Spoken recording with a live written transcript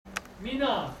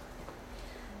Mina.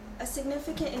 A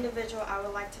significant individual I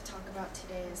would like to talk about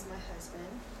today is my husband,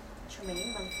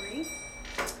 Mina Mumphrey.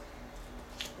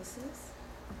 This is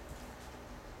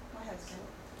my husband.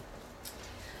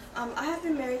 I have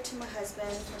been married to my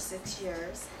husband for 6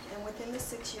 years, and within the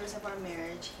 6 years of our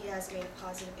marriage, he has made a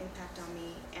positive impact on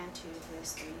me and to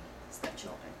his 3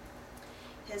 stepchildren.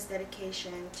 His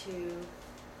dedication to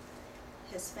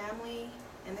his family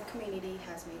and the community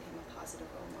has made him a positive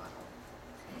role model.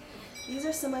 These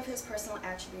are some of his personal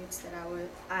attributes that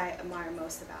I admire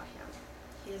most about him.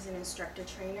 He is an instructor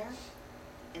trainer,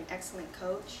 an excellent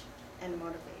coach, and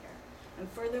motivator. And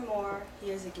furthermore,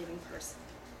 he is a giving person.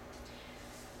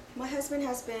 My husband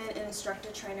has been an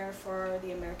instructor trainer for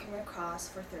the American Red Cross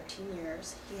for 13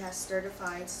 years. He has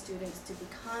certified students to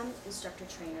become instructor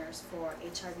trainers for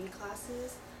HIV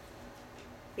classes,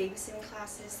 babysitting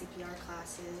classes, CPR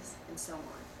classes, and so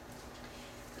on.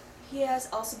 He has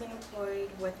also been employed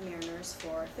with Mariners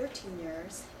for 13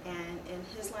 years, and in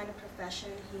his line of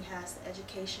profession, he has the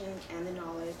education and the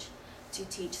knowledge to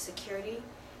teach security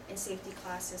and safety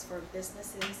classes for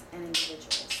businesses and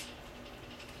individuals.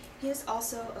 He is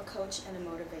also a coach and a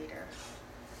motivator.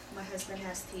 My husband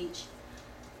has taught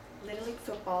Little League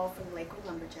football for the Lakewood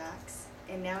Lumberjacks,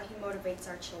 and now he motivates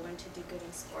our children to do good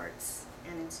in sports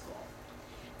and in school.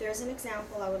 There's an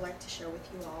example I would like to share with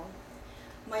you all.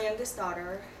 My youngest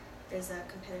daughter is a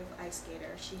competitive ice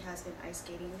skater. She has been ice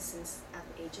skating since at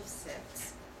the age of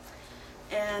 6.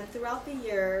 And throughout the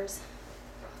years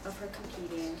of her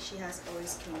competing, she has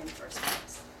always came in first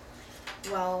place.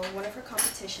 Well, one of her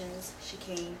competitions, she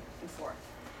came in 4th.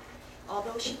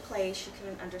 Although she played, she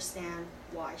couldn't understand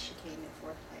why she came in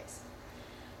 4th place.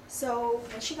 So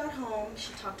when she got home,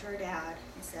 she talked to her dad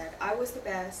and said, "I was the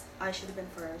best, I should have been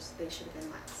first, they should have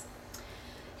been last."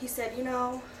 He said, "You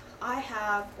know, I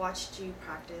have watched you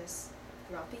practice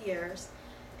throughout the years,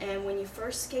 and when you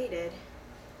first skated,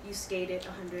 you skated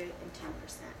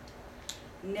 110%.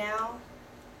 Now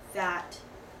that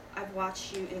I've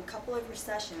watched you in a couple of your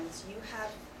sessions, you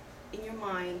have in your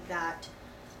mind that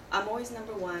I'm always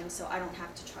number 1, so I don't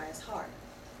have to try as hard."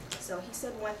 So he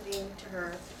said one thing to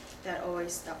her that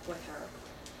always stuck with her.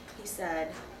 He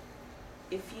said,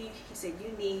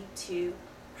 you need to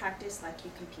practice like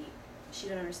you compete. She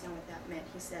didn't understand what that meant.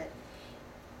 He said,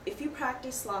 if you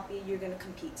practice sloppy, you're going to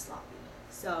compete sloppy.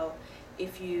 So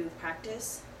if you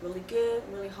practice really good,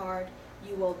 really hard,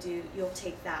 you'll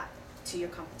take that to your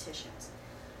competitions.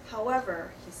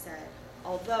 However, he said,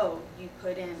 although you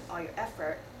put in all your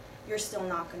effort, you're still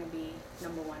not going to be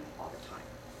number 1 all the time.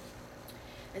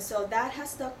 And so that has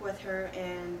stuck with her,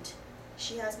 and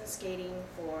she has been skating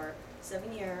for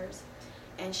 7 years,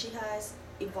 and she has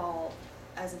evolved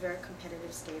as a very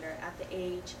competitive skater. At the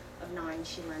age of 9,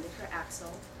 she landed her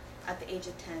axel. At the age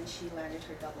of 10, she landed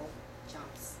her double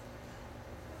jumps.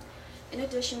 In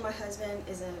addition, my husband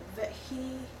is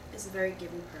a very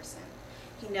giving person.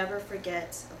 He never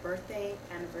forgets a birthday,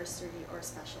 anniversary, or a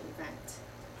special event.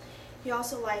 He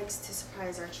also likes to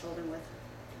surprise our children with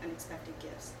unexpected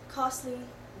gifts. Costly,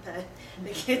 but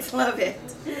the kids love it.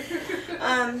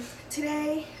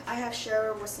 Today, I have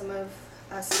shared with some of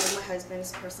my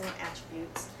husband's personal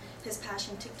attributes. His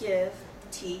passion to give,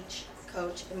 teach,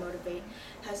 coach, and motivate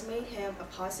has made him a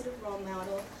positive role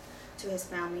model to his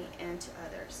family and to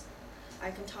others.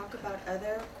 I can talk about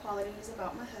other qualities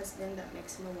about my husband that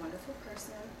makes him a wonderful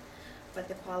person, but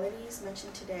the qualities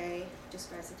mentioned today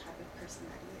describes the type of person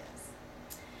that he is.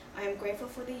 I am grateful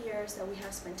for the years that we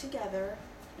have spent together,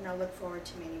 and I look forward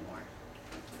to many more.